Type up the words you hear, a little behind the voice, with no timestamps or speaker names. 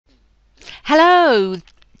Hello,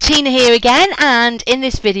 Tina here again, and in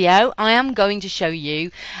this video I am going to show you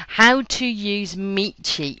how to use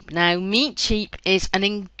Meetecheap. Now, Meetecheap is an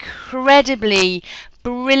incredibly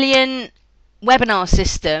brilliant webinar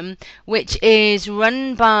system which is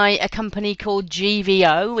run by a company called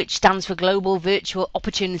GVO, which stands for Global Virtual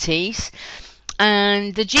Opportunities.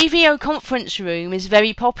 And the GVO conference room is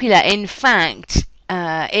very popular. In fact,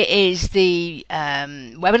 it is the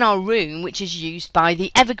webinar room which is used by the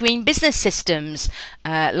Evergreen Business Systems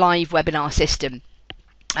live webinar system.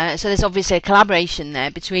 So there's obviously a collaboration there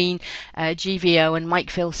between GVO and Mike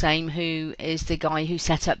Filsame, who is the guy who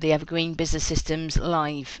set up the Evergreen Business Systems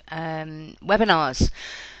live webinars.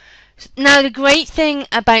 Now, the great thing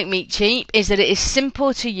about Meetecheap is that it is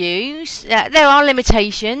simple to use. There are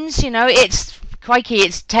limitations, you know, it's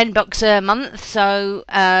 $10 a month, so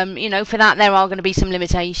you know, for that there are going to be some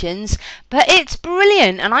limitations, but it's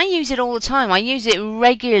brilliant and I use it all the time. I use it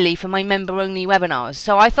regularly for my member only webinars,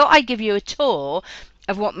 so I thought I'd give you a tour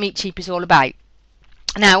of what Meetecheap is all about.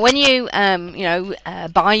 Now, when you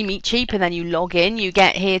buy Meetecheap and then you log in, you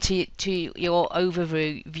get here to your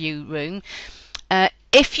overview room.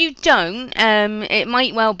 If you don't, it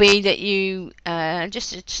might well be that you,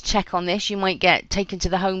 just to check on this, you might get taken to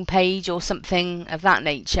the home page or something of that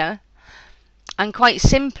nature. And quite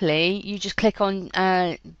simply, you just click on,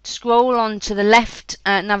 scroll on to the left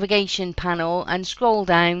navigation panel and scroll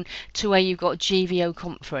down to where you've got GVO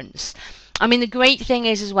Conference. I mean, the great thing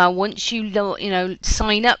is as well, once you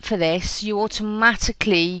sign up for this, you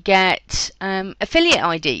automatically get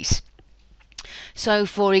affiliate IDs. So,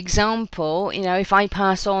 for example, you know, if I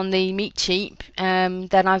pass on the Meetecheap,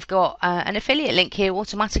 then I've got an affiliate link here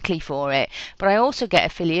automatically for it. But I also get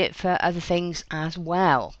affiliate for other things as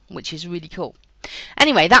well, which is really cool.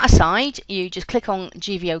 Anyway, that aside, you just click on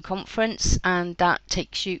GVO Conference and that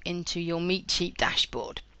takes you into your Meetecheap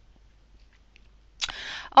dashboard.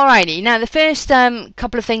 Alrighty, now the first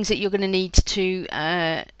couple of things that you're going to need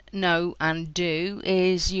to know and do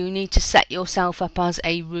is you need to set yourself up as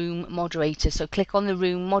a room moderator. So click on the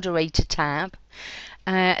room moderator tab.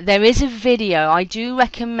 There is a video. I do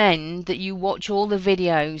recommend that you watch all the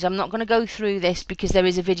videos. I'm not going to go through this because there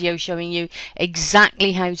is a video showing you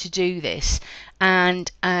exactly how to do this.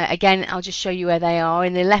 And again, I'll just show you where they are.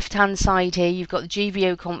 In the left hand side here, you've got the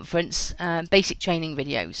GVO conference basic training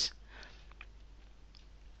videos.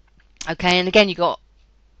 Okay, and again, you've got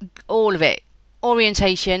all of it.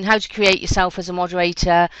 Orientation, how to create yourself as a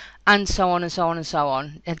moderator, and so on and so on and so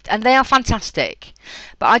on, and they are fantastic.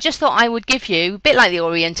 But I just thought I would give you a bit like the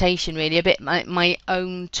orientation, really, a bit my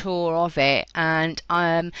own tour of it, and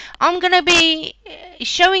I'm going to be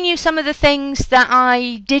showing you some of the things that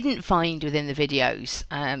I didn't find within the videos.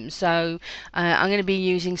 So I'm going to be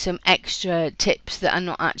using some extra tips that are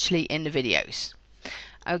not actually in the videos.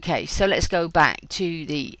 Okay, so let's go back to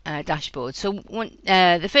the dashboard. So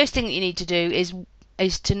the first thing that you need to do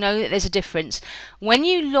is to know that there's a difference. When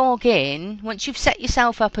you log in, once you've set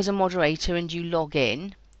yourself up as a moderator and you log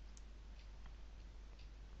in,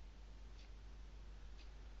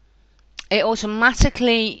 it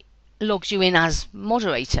automatically logs you in as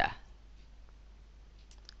moderator.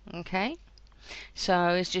 Okay, so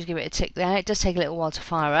let's just give it a tick there. It does take a little while to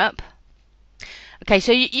fire up. Okay,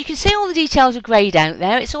 so you can see all the details are greyed out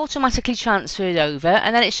there. It's automatically transferred over,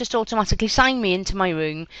 and then it's just automatically signed me into my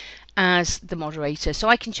room as the moderator. So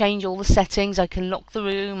I can change all the settings, I can lock the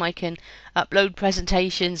room, I can upload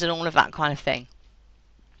presentations and all of that kind of thing.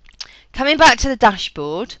 Coming back to the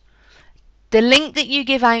dashboard, the link that you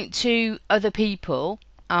give out to other people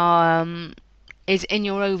is in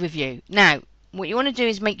your overview. Now, what you want to do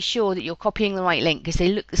is make sure that you're copying the right link because they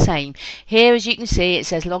look the same. Here, as you can see, it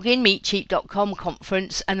says login meetecheap.com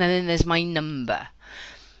conference, and then there's my number.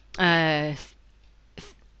 If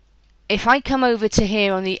I come over to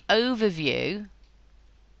here on the overview,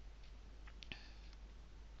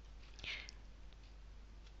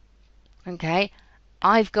 okay,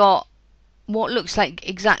 I've got what looks like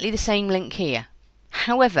exactly the same link here.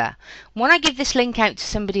 However, when I give this link out to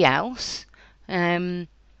somebody else,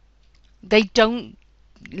 they don't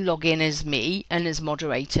log in as me and as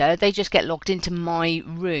moderator, they just get logged into my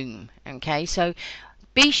room. Okay, so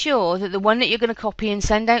be sure that the one that you're going to copy and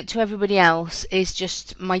send out to everybody else is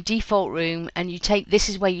just my default room, and this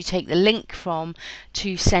is where you take the link from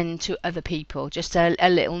to send to other people. Just a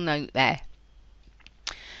little note there.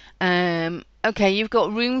 Okay, you've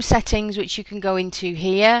got room settings which you can go into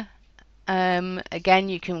here. Again,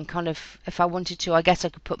 you can kind of, if I wanted to, I guess I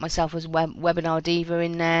could put myself as Webinar Diva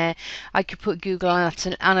in there. I could put Google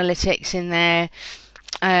Analytics in there.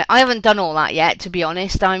 I haven't done all that yet, to be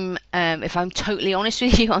honest. If I'm totally honest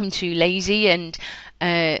with you, I'm too lazy and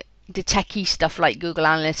the techie stuff like Google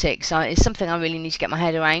Analytics is something I really need to get my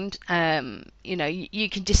head around. You know, you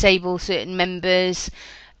can disable certain members.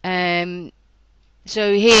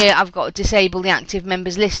 So here I've got to disable the active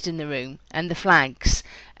members list in the room and the flags.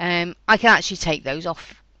 I can actually take those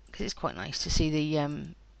off because it's quite nice to see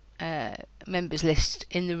the members list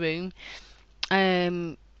in the room.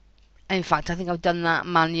 In fact, I think I've done that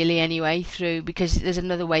manually anyway because there's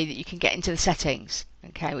another way that you can get into the settings,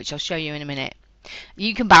 okay, which I'll show you in a minute.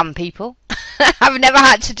 You can ban people. I've never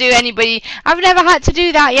had to do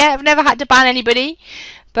that yet. I've never had to ban anybody.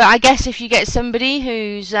 But I guess if you get somebody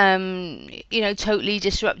who's you know, totally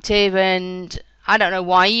disruptive, and I don't know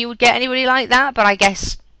why you would get anybody like that, but I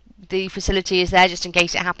guess the facility is there just in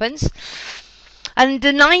case it happens. And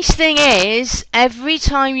the nice thing is, every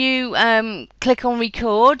time you click on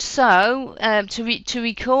record, so to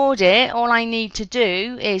record it, all I need to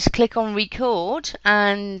do is click on record,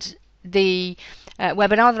 and the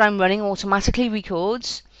webinar that I'm running automatically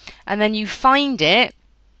records, and then you find it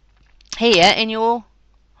here in your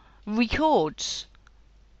records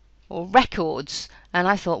or records. And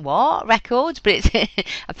I thought, what, records? But it's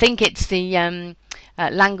I think it's the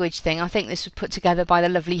language thing. I think this was put together by the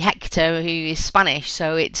lovely Hector, who is Spanish,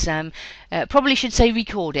 so it's probably should say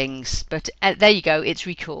recordings, but there you go, it's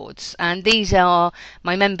records. And these are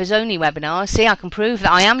my members only webinars. See, I can prove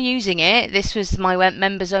that I am using it. This was my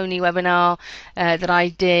members only webinar that I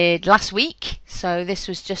did last week. So this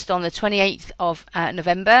was just on the 28th of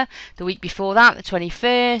November. The week before that, the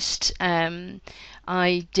 21st,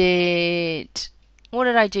 I did... What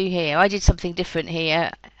did I do here? I did something different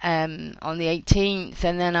here on the 18th,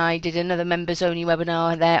 and then I did another members only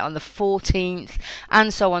webinar there on the 14th,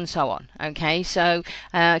 and so on, so on. Okay, so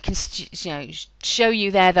I can show you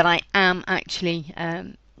there that I am actually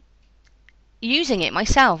using it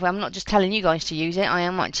myself. I'm not just telling you guys to use it, I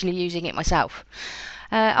am actually using it myself.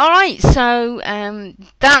 Alright, so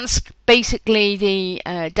that's basically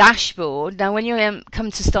the dashboard. Now when you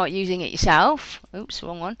come to start using it yourself, oops,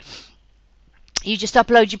 wrong one. You just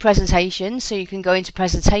upload your presentation, so you can go into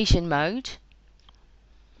presentation mode,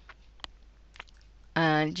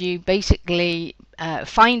 and you basically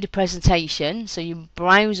find a presentation, so you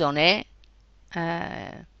browse on it.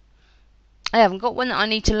 I haven't got one that I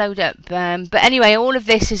need to load up, but anyway, all of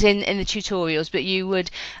this is in the tutorials, but you would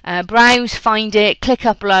browse, find it, click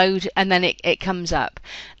upload, and then it comes up.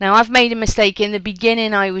 Now I've made a mistake. In the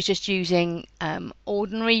beginning I was just using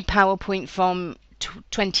ordinary PowerPoint from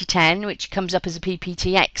 2010, which comes up as a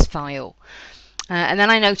PPTX file, and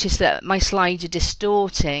then I noticed that my slides are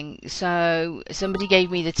distorting, so somebody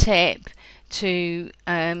gave me the tip to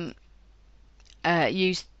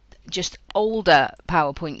use just older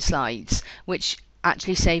PowerPoint slides, which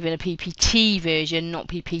actually save in a PPT version, not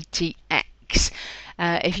PPTX.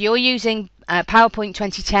 If you're using PowerPoint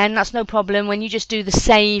 2010, that's no problem. When you just do the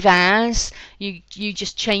save as, you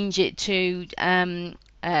just change it to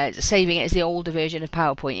saving it as the older version of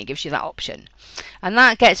PowerPoint. It gives you that option, and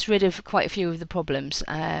that gets rid of quite a few of the problems.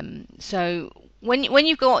 So when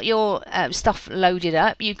you've got your stuff loaded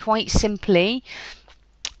up, you quite simply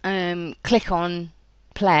click on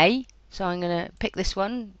play. So I'm going to pick this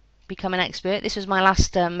one, become an expert. This was my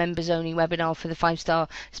last members only webinar for the 5-star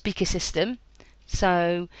speaker system.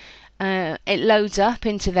 So it loads up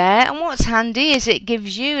into there, and what's handy is it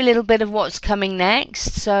gives you a little bit of what's coming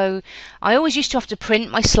next. So I always used to have to print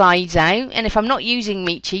my slides out, and if I'm not using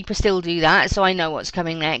Meetcheap I still do that, so I know what's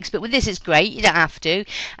coming next. But with this it's great, you don't have to,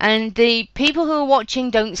 and the people who are watching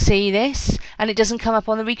don't see this, and it doesn't come up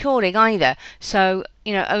on the recording either, so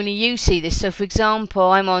you know, only you see this. So for example,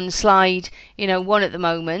 I'm on slide 1 at the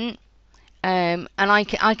moment, and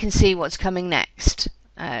I can see what's coming next.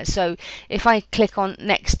 So if I click on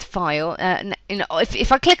next file,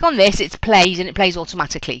 if I click on this, it plays, and it plays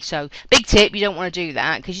automatically. So big tip, you don't want to do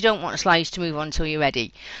that, because you don't want the slides to move on until you're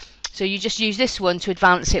ready. So you just use this one to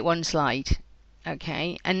advance it one slide.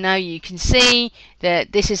 Okay, and now you can see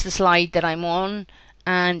that this is the slide that I'm on,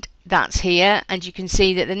 and that's here, and you can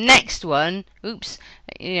see that the next one, oops,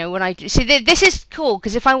 when I see this is cool,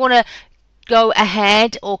 because if I want to go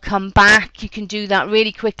ahead or come back, you can do that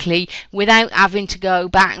really quickly without having to go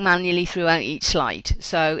back manually throughout each slide.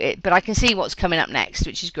 So but I can see what's coming up next,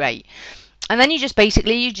 which is great. And then you just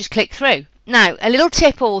click through. Now a little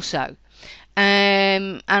tip also,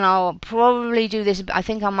 and I'll probably do this, I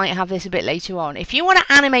think I might have this a bit later on. If you want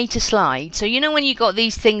to animate a slide, so when you got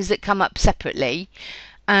these things that come up separately,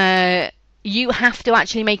 you have to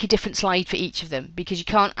actually make a different slide for each of them, because you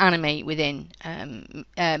can't animate within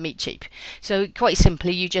Meetcheap. So quite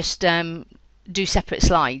simply, you just do separate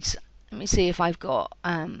slides. Let me see if I've got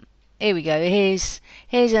here we go.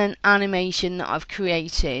 Here's an animation that I've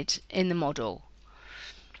created in the model.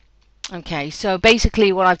 Okay, so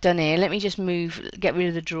basically what I've done here, let me just get rid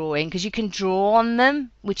of the drawing, because you can draw on them,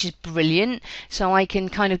 which is brilliant. So I can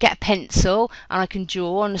kind of get a pencil and I can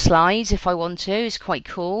draw on the slides if I want to. It's quite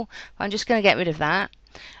cool. I'm just going to get rid of that.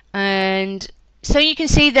 And so you can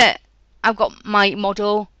see that I've got my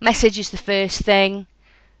model. Message is the first thing.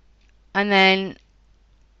 And then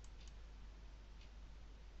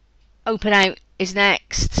open out is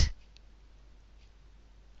next.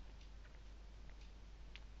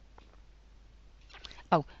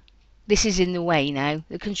 Oh, this is in the way now.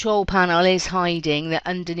 The control panel is hiding that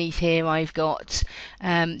underneath here I've got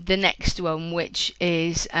the next one, which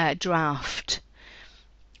is draft.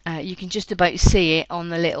 You can just about see it on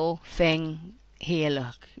the little thing here.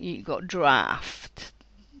 Look, you've got draft.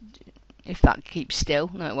 If that keeps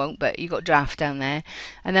still, no it won't, but you've got draft down there.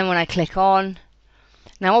 And then when I click on,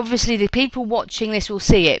 now obviously the people watching this will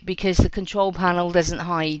see it because the control panel doesn't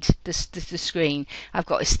hide the screen. I've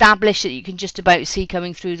got established that you can just about see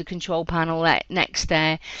coming through the control panel next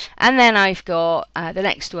there. And then I've got the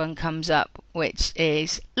next one comes up, which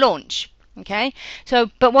is launch. Okay, so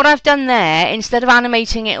but what I've done there, instead of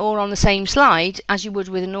animating it all on the same slide as you would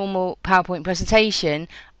with a normal PowerPoint presentation,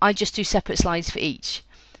 I just do separate slides for each.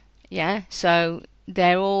 Yeah, so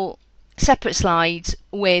they're all separate slides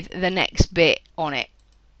with the next bit on it.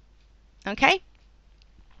 Okay,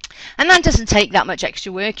 and that doesn't take that much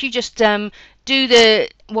extra work. You just do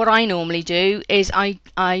what I normally do is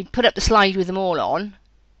I put up the slide with them all on,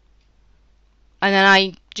 and then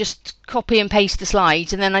I just copy and paste the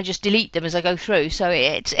slides, and then I just delete them as I go through. So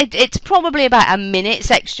it's probably about a minute's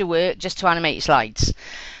extra work just to animate slides.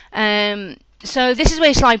 So this is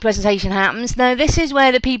where slide presentation happens. Now this is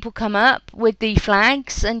where the people come up with the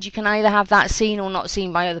flags, and you can either have that seen or not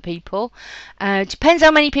seen by other people. Depends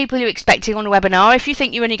how many people you're expecting on a webinar. If you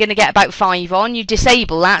think you're only going to get about 5 on, you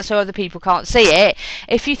disable that so other people can't see it.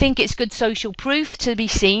 If you think it's good social proof to be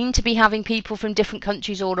seen, to be having people from different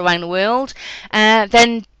countries all around the world,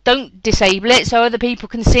 then don't disable it so other people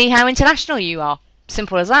can see how international you are.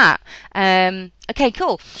 Simple as that. Okay,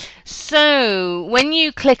 cool. So when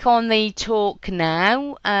you click on the talk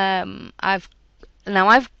now, I've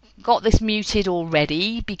got this muted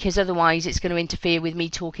already because otherwise it's going to interfere with me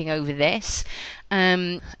talking over this.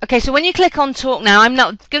 Okay, so when you click on talk now, I'm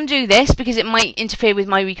not going to do this because it might interfere with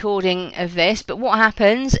my recording of this, but what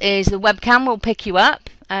happens is the webcam will pick you up.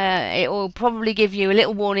 It will probably give you a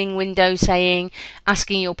little warning window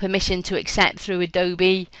asking your permission to accept through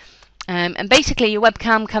Adobe. And basically your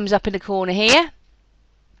webcam comes up in the corner here,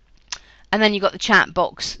 and then you've got the chat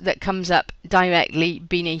box that comes up directly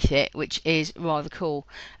beneath it, which is rather cool.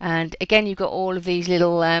 And again, you've got all of these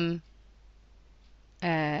little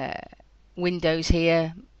windows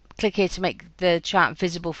here. Click here to make the chat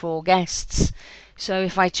visible for all guests. So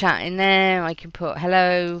if I chat in there, I can put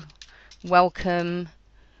hello, welcome,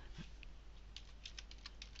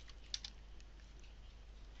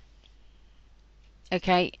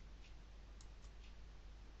 okay.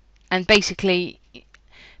 And basically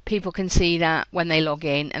people can see that when they log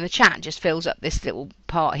in, and the chat just fills up this little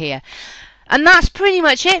part here. And that's pretty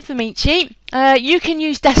much it for Meetsheet. You can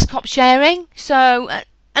use desktop sharing. So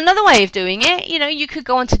another way of doing it, you could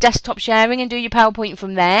go onto desktop sharing and do your PowerPoint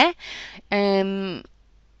from there. I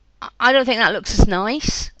don't think that looks as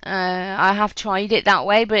nice. I have tried it that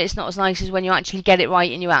way, but it's not as nice as when you actually get it right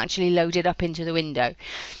and you actually load it up into the window.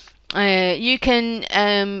 You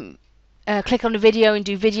can click on the video and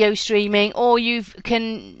do video streaming, or you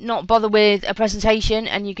can not bother with a presentation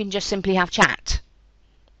and you can just simply have chat.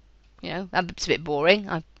 That's a bit boring.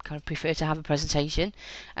 I kind of prefer to have a presentation.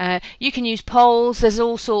 You can use polls. There's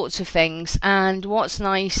all sorts of things, and what's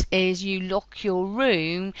nice is you lock your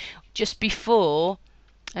room just before.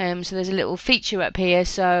 So there's a little feature up here,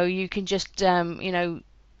 so you can just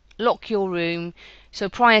lock your room. So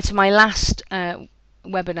prior to my last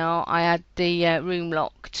webinar, I had the room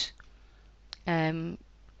locked.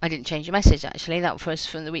 I didn't change the message actually. That was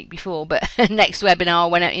from the week before, but next webinar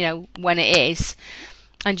when it is,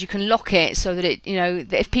 and you can lock it so that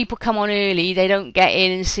that if people come on early, they don't get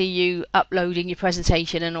in and see you uploading your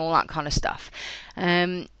presentation and all that kind of stuff.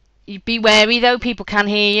 You be wary though, people can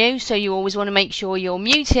hear you, so you always want to make sure you're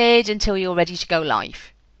muted until you're ready to go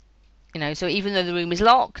live. So even though the room is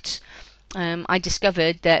locked, I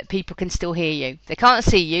discovered that people can still hear you. They can't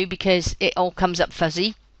see you because it all comes up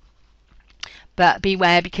fuzzy. But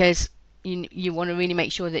beware, because you want to really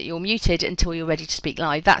make sure that you're muted until you're ready to speak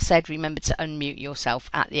live. That said, remember to unmute yourself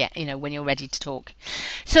at the when you're ready to talk.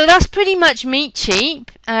 So that's pretty much Meatsheep.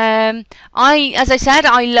 As I said,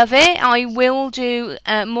 I love it. I will do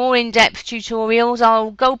more in-depth tutorials.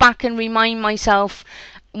 I'll go back and remind myself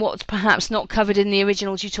what's perhaps not covered in the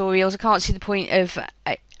original tutorials. I can't see the point of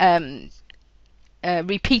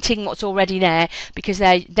repeating what's already there, because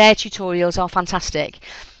their tutorials are fantastic.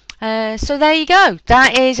 So there you go.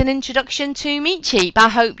 That is an introduction to Meatsheep. I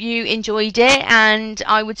hope you enjoyed it, and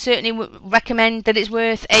I would certainly recommend that it's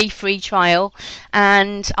worth a free trial.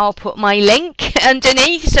 And I'll put my link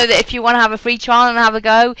underneath, so that if you want to have a free trial and have a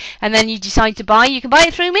go, and then you decide to buy, you can buy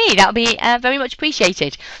it through me. That'll be very much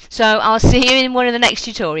appreciated. So I'll see you in one of the next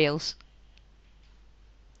tutorials.